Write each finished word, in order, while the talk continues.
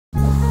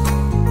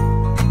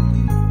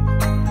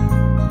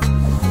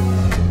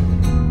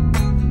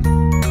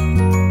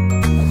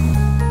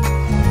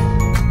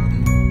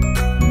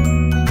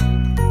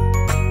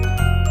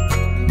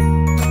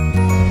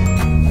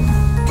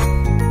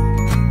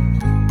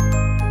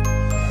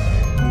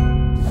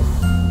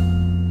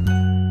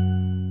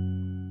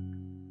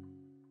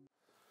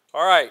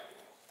All right,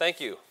 thank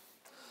you.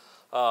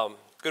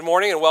 Good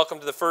morning and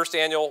welcome to the first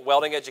annual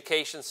Welding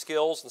Education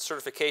Skills and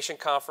Certification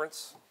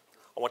Conference.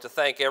 I want to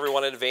thank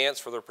everyone in advance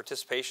for their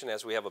participation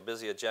as we have a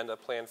busy agenda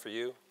planned for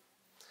you.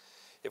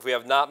 If we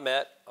have not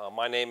met,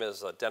 my name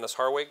is Dennis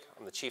Harwig.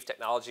 I'm the Chief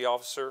Technology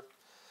Officer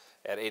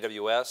at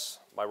AWS.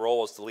 My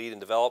role is to lead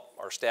and develop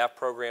our staff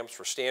programs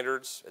for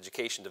standards,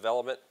 education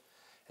development,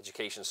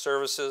 education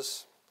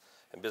services,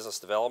 and business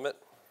development.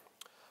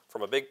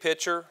 From a big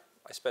picture,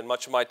 I spend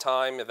much of my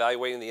time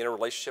evaluating the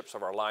interrelationships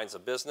of our lines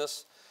of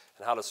business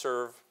and how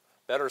to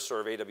better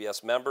serve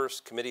AWS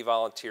members, committee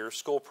volunteers,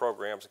 school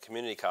programs, and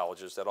community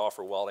colleges that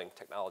offer welding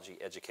technology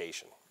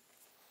education.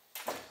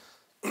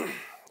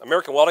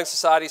 American Welding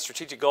Society's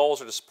strategic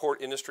goals are to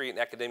support industry and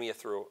academia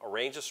through a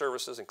range of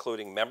services,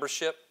 including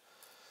membership.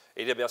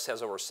 AWS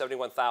has over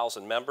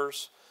 71,000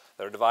 members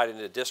that are divided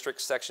into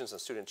districts, sections,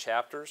 and student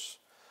chapters.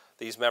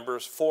 These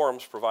members'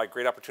 forums provide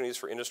great opportunities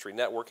for industry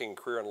networking and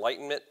career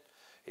enlightenment.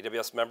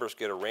 AWS members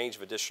get a range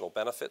of additional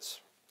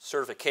benefits.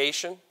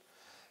 Certification.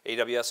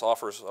 AWS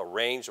offers a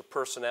range of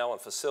personnel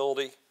and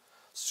facility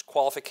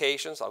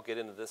qualifications. I'll get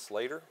into this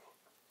later.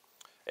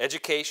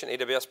 Education.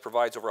 AWS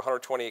provides over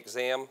 120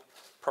 exam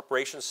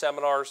preparation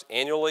seminars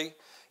annually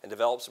and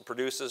develops and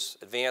produces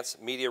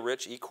advanced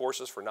media-rich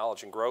e-courses for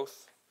knowledge and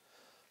growth.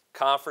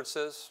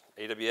 Conferences.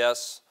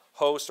 AWS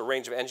hosts a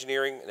range of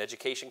engineering and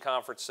education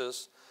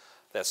conferences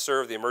that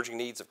serve the emerging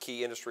needs of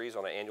key industries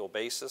on an annual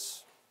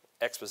basis.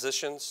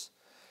 Expositions.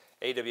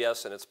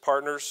 AWS and its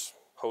partners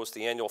host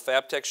the annual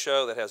FabTech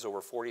show that has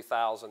over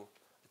 40,000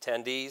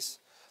 attendees.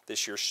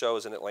 This year's show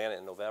is in Atlanta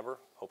in November.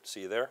 Hope to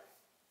see you there.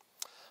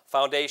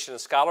 Foundation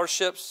and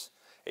scholarships.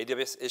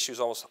 AWS issues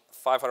almost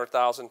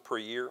 $500,000 per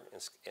year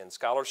in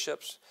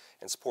scholarships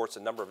and supports a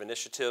number of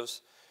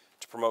initiatives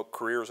to promote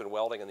careers in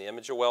welding and the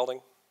image of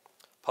welding.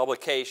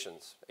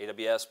 Publications.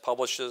 AWS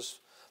publishes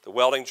the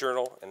Welding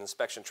Journal and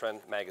Inspection Trend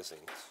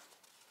magazines.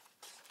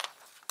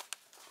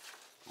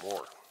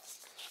 More.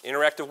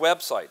 Interactive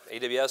website.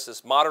 AWS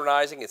is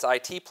modernizing its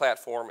IT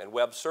platform and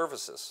web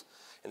services.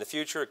 In the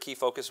future, a key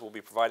focus will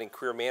be providing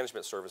career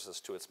management services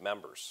to its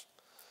members.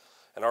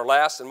 And our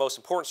last and most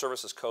important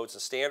service is codes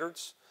and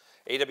standards.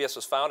 AWS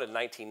was founded in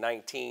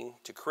 1919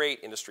 to create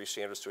industry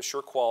standards to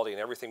assure quality in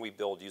everything we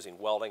build using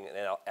welding and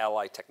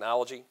allied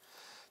technology.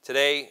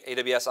 Today,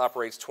 AWS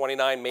operates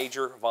 29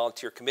 major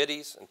volunteer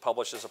committees and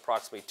publishes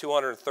approximately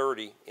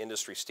 230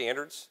 industry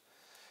standards.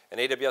 And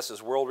AWS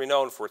is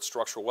world-renowned for its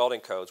structural welding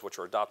codes, which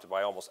are adopted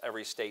by almost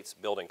every state's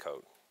building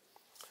code.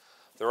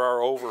 There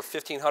are over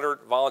 1,500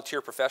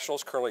 volunteer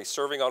professionals currently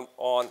serving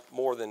on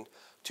more than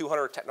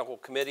 200 technical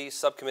committees,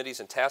 subcommittees,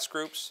 and task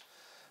groups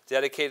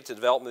dedicated to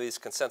development of these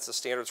consensus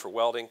standards for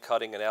welding,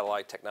 cutting, and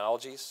allied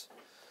technologies.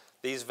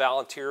 These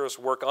volunteers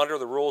work under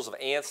the rules of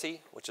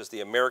ANSI, which is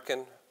the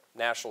American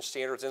National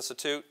Standards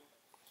Institute,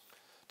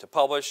 to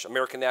publish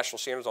American National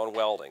Standards on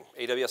Welding.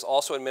 AWS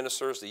also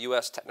administers the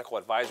U.S. Technical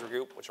Advisory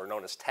Group, which are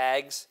known as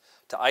TAGs,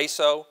 to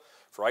ISO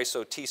for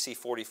ISO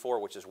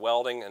TC44, which is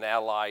welding and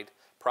allied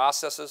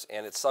processes,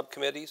 and its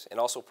subcommittees, and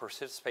also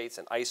participates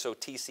in ISO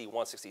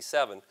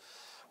TC167,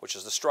 which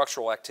is the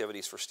structural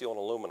activities for steel and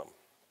aluminum,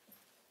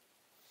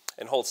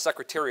 and holds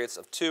secretariats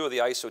of 2 of the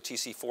ISO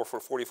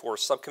TC44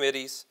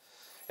 subcommittees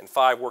and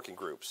 5 working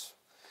groups.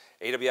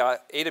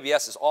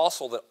 AWS is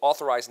also the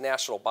authorized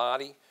national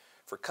body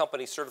for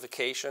company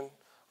certification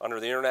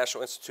under the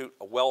International Institute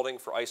of Welding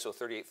for ISO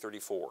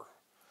 3834.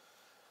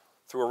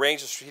 Through a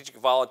range of strategic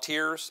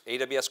volunteers,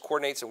 AWS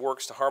coordinates and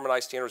works to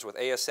harmonize standards with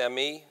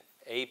ASME,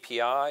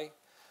 API,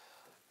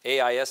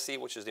 AISC,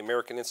 which is the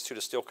American Institute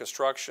of Steel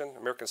Construction,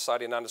 American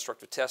Society of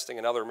Non-Destructive Testing,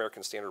 and other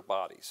American standard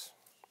bodies.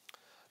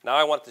 Now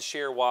I want to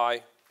share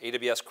why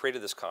AWS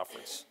created this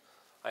conference.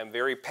 I am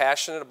very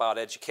passionate about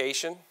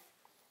education.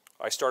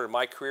 I started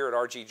my career at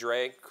R.G.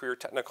 Drake Career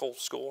Technical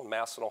School in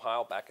Massillon,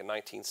 Ohio back in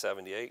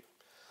 1978.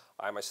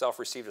 I myself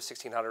received a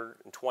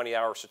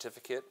 1,620-hour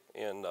certificate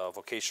in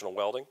vocational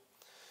welding.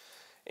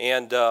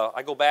 And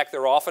I go back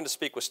there often to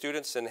speak with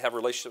students and have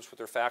relationships with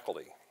their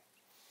faculty.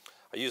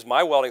 I use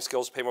my welding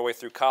skills to pay my way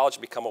through college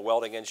and become a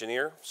welding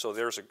engineer. So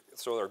there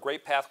are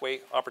great pathway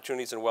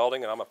opportunities in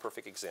welding, and I'm a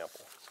perfect example.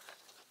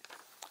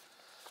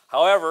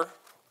 However,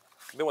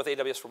 I've been with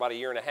AWS for about a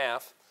year and a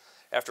half.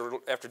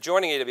 After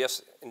joining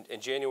AWS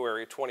in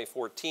January of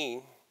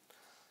 2014,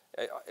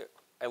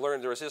 I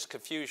learned there was this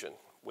confusion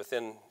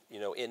within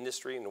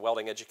industry and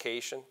welding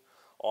education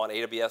on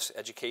AWS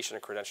education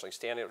and credentialing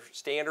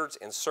standards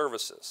and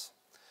services.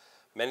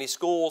 Many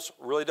schools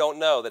really don't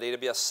know that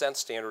AWS Sense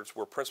standards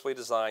were principally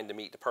designed to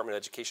meet Department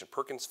of Education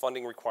Perkins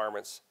funding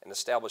requirements and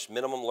establish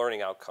minimum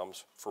learning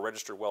outcomes for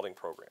registered welding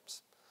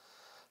programs.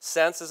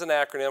 Sense is an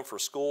acronym for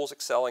Schools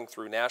Excelling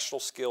Through National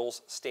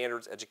Skills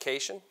Standards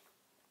Education.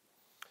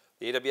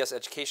 The AWS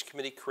Education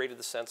Committee created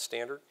the Sense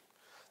standard.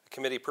 The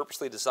committee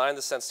purposely designed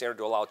the Sense standard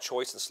to allow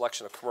choice and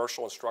selection of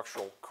commercial and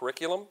structural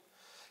curriculum.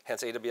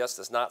 Hence, AWS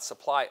does not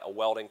supply a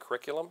welding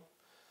curriculum.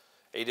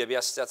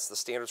 AWS sets the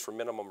standards for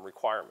minimum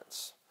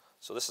requirements.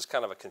 So this is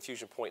kind of a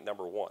confusion point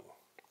number 1.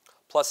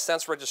 Plus,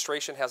 Sense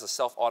registration has a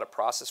self-audit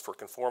process for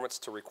conformance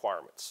to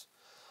requirements.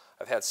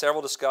 I've had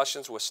several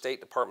discussions with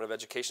State Department of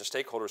Education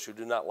stakeholders who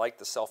do not like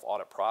the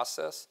self-audit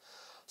process.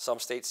 Some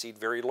states see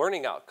varied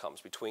learning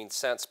outcomes between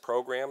SENSE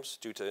programs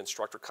due to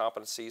instructor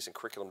competencies and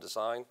curriculum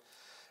design.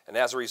 And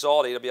as a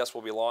result, AWS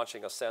will be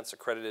launching a SENSE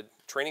accredited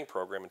training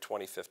program in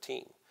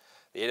 2015.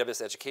 The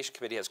AWS Education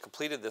Committee has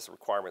completed the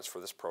requirements for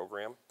this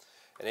program,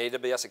 and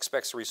AWS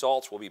expects the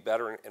results will be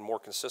better and more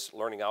consistent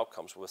learning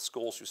outcomes with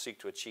schools who seek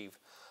to achieve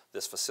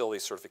this facility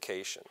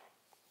certification.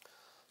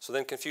 So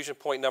then confusion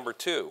point number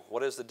 2,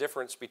 what is the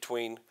difference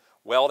between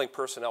welding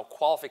personnel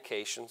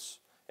qualifications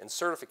and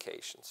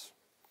certifications?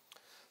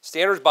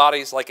 Standards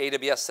bodies like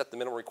AWS set the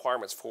minimum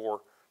requirements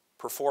for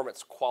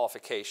performance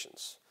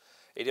qualifications.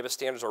 AWS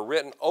standards are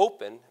written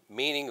open,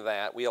 meaning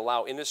that we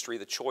allow industry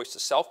the choice to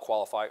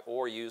self-qualify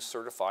or use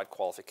certified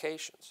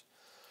qualifications.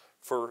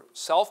 For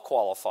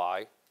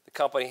self-qualify, the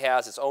company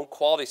has its own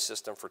quality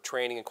system for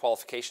training and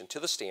qualification to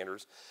the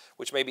standards,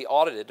 which may be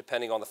audited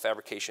depending on the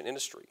fabrication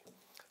industry.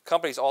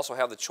 Companies also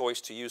have the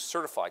choice to use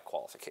certified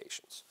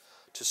qualifications.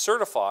 To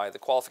certify, the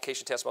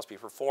qualification test must be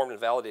performed and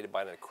validated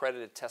by an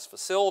accredited test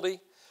facility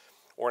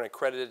or an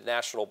accredited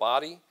national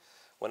body.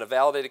 When a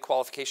validated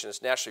qualification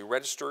is nationally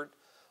registered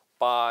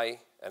by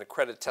an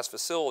accredited test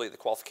facility, the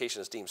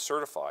qualification is deemed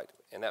certified,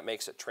 and that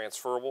makes it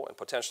transferable and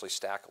potentially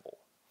stackable.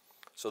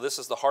 So this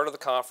is the heart of the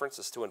conference,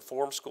 is to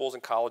inform schools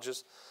and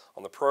colleges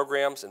on the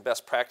programs and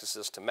best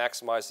practices to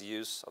maximize the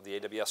use of the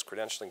AWS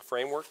credentialing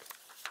framework.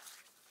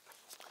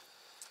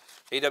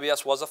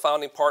 AWS was a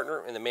founding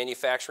partner in the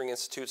Manufacturing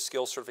Institute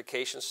Skills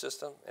Certification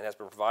System and has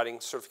been providing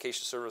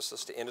certification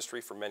services to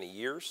industry for many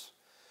years.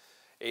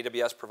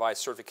 AWS provides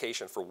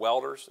certification for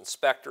welders,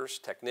 inspectors,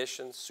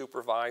 technicians,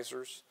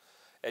 supervisors,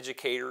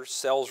 educators,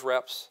 sales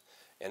reps,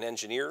 and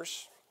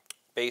engineers.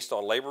 Based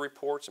on labor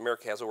reports,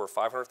 America has over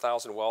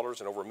 500,000 welders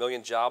and over 1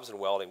 million jobs in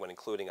welding when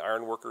including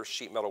iron workers,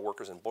 sheet metal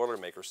workers, and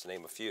boilermakers, to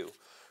name a few,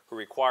 who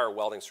require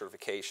welding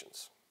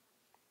certifications.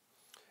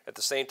 At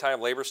the same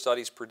time, labor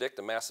studies predict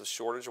a massive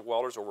shortage of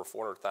welders, over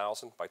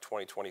 400,000 by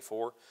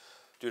 2024,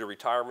 due to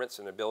retirements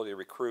and ability to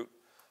recruit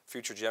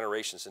future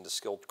generations into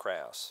skilled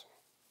crafts.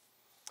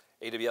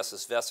 AWS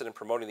is vested in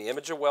promoting the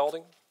image of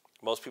welding.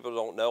 Most people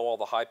don't know all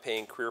the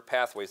high-paying career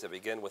pathways that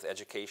begin with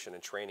education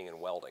and training in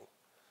welding.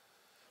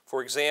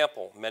 For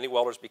example, many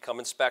welders become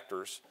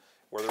inspectors,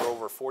 where there are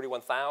over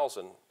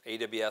 41,000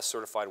 AWS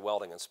certified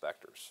welding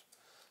inspectors.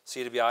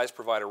 CWIs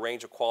provide a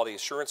range of quality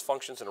assurance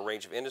functions in a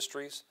range of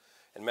industries,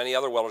 and many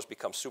other welders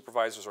become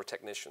supervisors or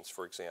technicians,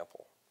 for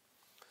example.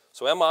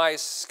 So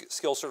MI's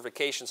skill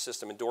certification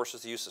system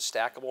endorses the use of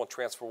stackable and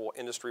transferable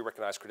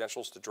industry-recognized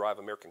credentials to drive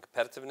American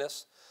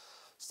competitiveness.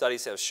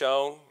 Studies have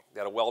shown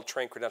that a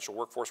well-trained credential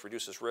workforce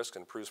reduces risk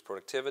and improves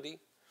productivity.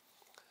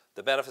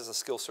 The benefits of the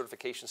skill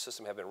certification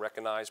system have been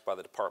recognized by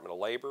the Department of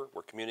Labor,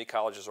 where community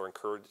colleges are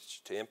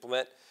encouraged to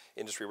implement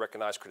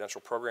industry-recognized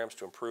credential programs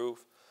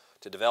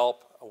to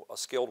develop a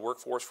skilled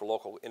workforce for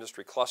local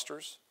industry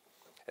clusters.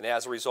 And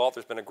as a result,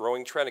 there's been a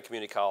growing trend in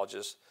community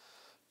colleges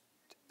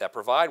that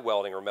provide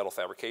welding or metal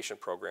fabrication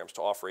programs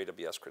to offer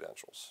AWS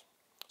credentials.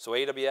 So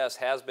AWS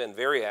has been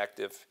very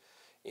active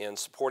in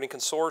supporting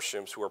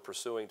consortiums who are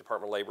pursuing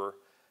Department of Labor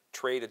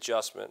Trade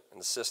Adjustment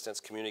and Assistance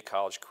Community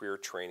College Career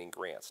Training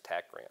Grants,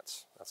 TAC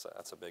grants.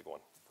 That's a big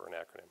one for an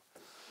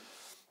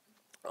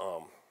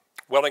acronym.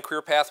 Welding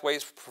career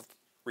pathways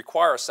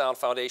require a sound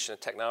foundation in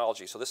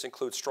technology, so this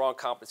includes strong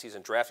competencies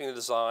in drafting and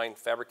design,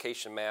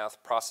 fabrication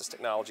math, process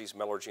technologies,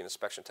 metallurgy, and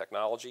inspection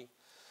technology.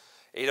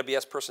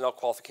 AWS personnel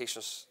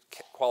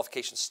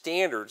qualification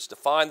standards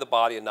define the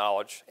body of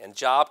knowledge and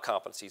job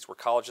competencies where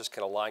colleges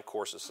can align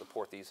courses to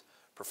support these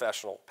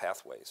professional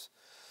pathways.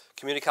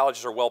 Community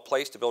colleges are well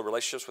placed to build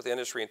relationships with the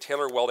industry and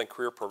tailor welding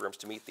career programs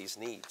to meet these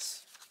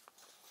needs.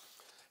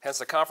 Hence,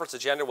 the conference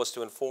agenda was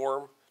to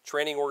inform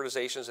training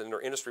organizations and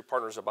their industry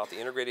partners about the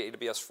integrated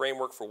AWS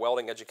framework for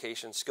welding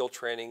education, skill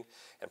training,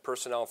 and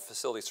personnel and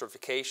facility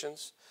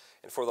certifications.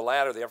 And for the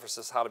latter, the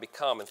emphasis is how to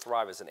become and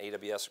thrive as an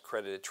AWS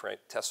accredited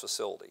test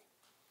facility.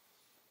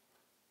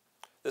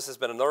 This has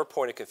been another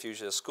point of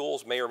confusion, as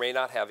schools may or may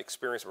not have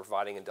experience in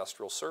providing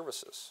industrial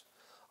services,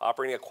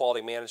 operating a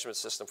quality management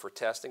system for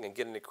testing, and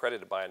getting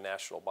accredited by a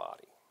national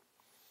body.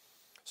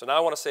 So now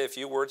I want to say a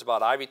few words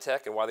about Ivy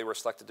Tech and why they were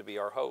selected to be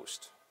our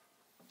host.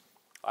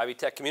 Ivy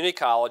Tech Community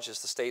College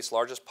is the state's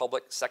largest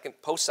public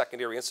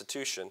post-secondary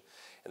institution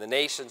and the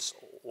nation's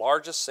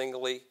largest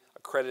singly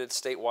accredited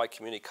statewide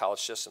community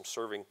college system,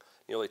 serving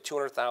nearly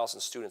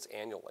 200,000 students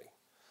annually.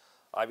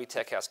 Ivy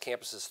Tech has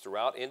campuses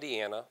throughout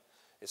Indiana.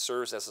 It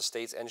serves as the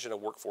state's engine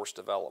of workforce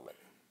development.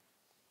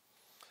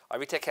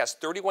 Ivy Tech has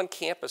 31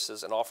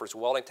 campuses and offers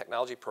welding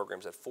technology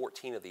programs at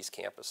 14 of these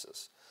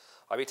campuses.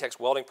 Ivy Tech's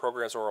welding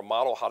programs are a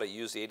model of how to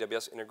use the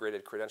AWS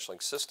integrated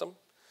credentialing system,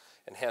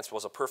 and hence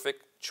was a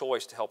perfect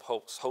choice to help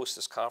host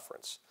this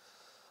conference.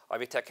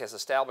 Ivy Tech has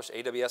established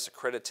AWS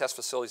accredited test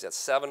facilities at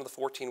 7 of the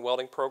 14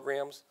 welding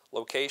programs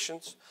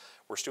locations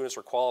where students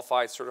are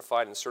qualified,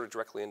 certified, and inserted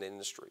directly into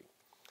industry.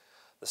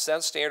 The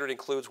SENSE standard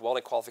includes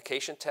welding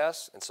qualification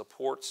tests and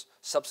supports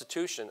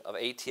substitution of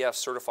ATF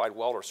certified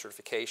welder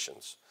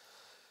certifications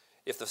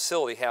if the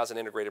facility has an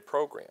integrated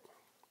program.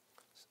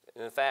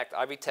 And in fact,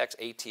 Ivy Tech's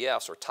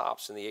ATFs are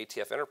tops in the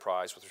ATF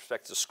enterprise with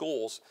respect to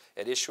schools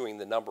at issuing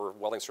the number of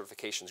welding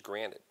certifications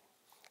granted.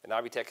 And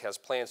Ivy Tech has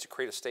plans to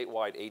create a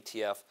statewide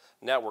ATF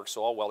network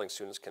so all welding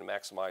students can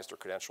maximize their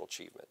credential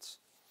achievements.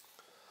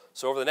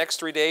 So over the next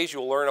 3 days,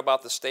 you'll learn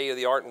about the state of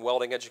the art in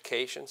welding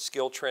education,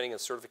 skill training and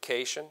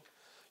certification.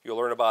 You'll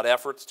learn about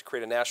efforts to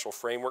create a national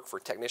framework for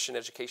technician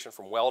education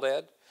from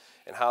WeldEd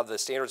and how the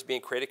standards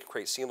being created can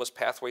create seamless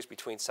pathways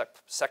between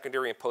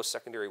secondary and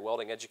post-secondary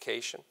welding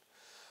education.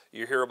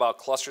 You hear about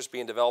clusters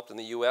being developed in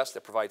the U.S.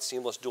 that provide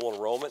seamless dual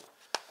enrollment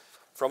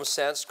from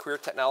Sense career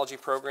technology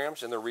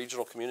programs in their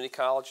regional community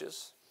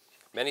colleges.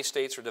 Many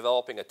states are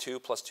developing a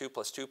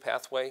 2+2+2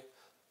 pathway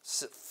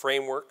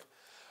framework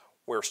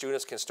where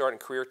students can start in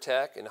career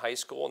tech in high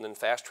school and then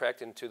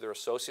fast-track into their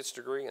associate's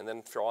degree and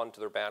then on to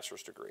their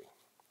bachelor's degree.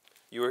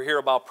 You will hear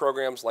about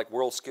programs like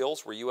World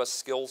Skills, where U.S.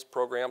 skills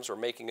programs are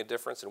making a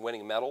difference in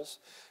winning medals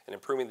and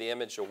improving the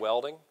image of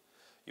welding.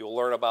 You will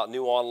learn about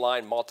new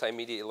online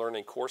multimedia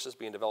learning courses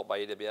being developed by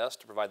AWS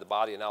to provide the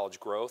body of knowledge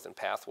growth and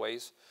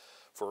pathways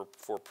for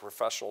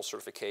professional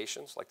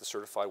certifications like the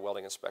Certified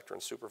Welding Inspector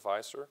and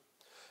Supervisor.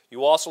 You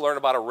will also learn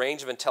about a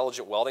range of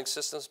intelligent welding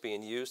systems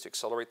being used to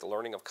accelerate the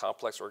learning of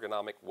complex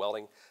ergonomic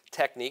welding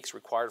techniques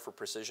required for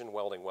precision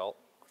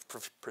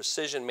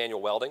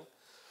manual welding.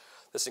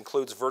 This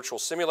includes virtual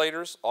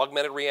simulators,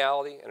 augmented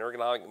reality, and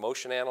ergonomic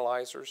motion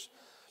analyzers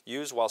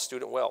used while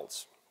student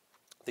welds.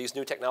 These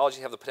new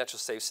technologies have the potential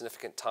to save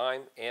significant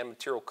time and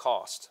material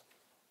cost.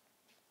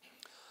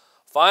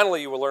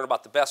 Finally, you will learn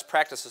about the best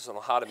practices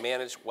on how to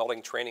manage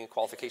welding training and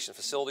qualification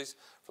facilities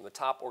from the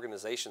top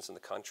organizations in the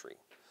country.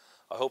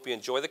 I hope you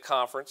enjoy the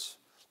conference,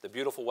 the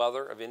beautiful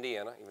weather of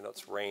Indiana, even though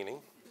it's raining,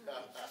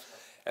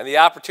 and the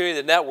opportunity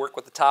to network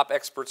with the top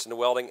experts in the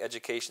welding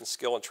education,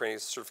 skill, and training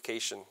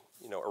certification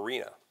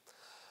arena.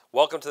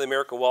 Welcome to the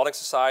American Welding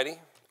Society.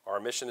 Our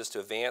mission is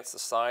to advance the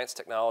science,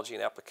 technology,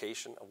 and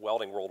application of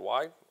welding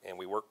worldwide, and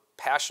we work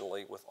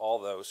passionately with all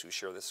those who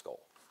share this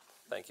goal.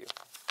 Thank you.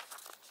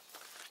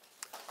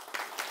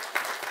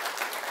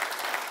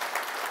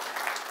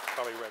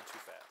 Probably read too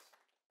fast.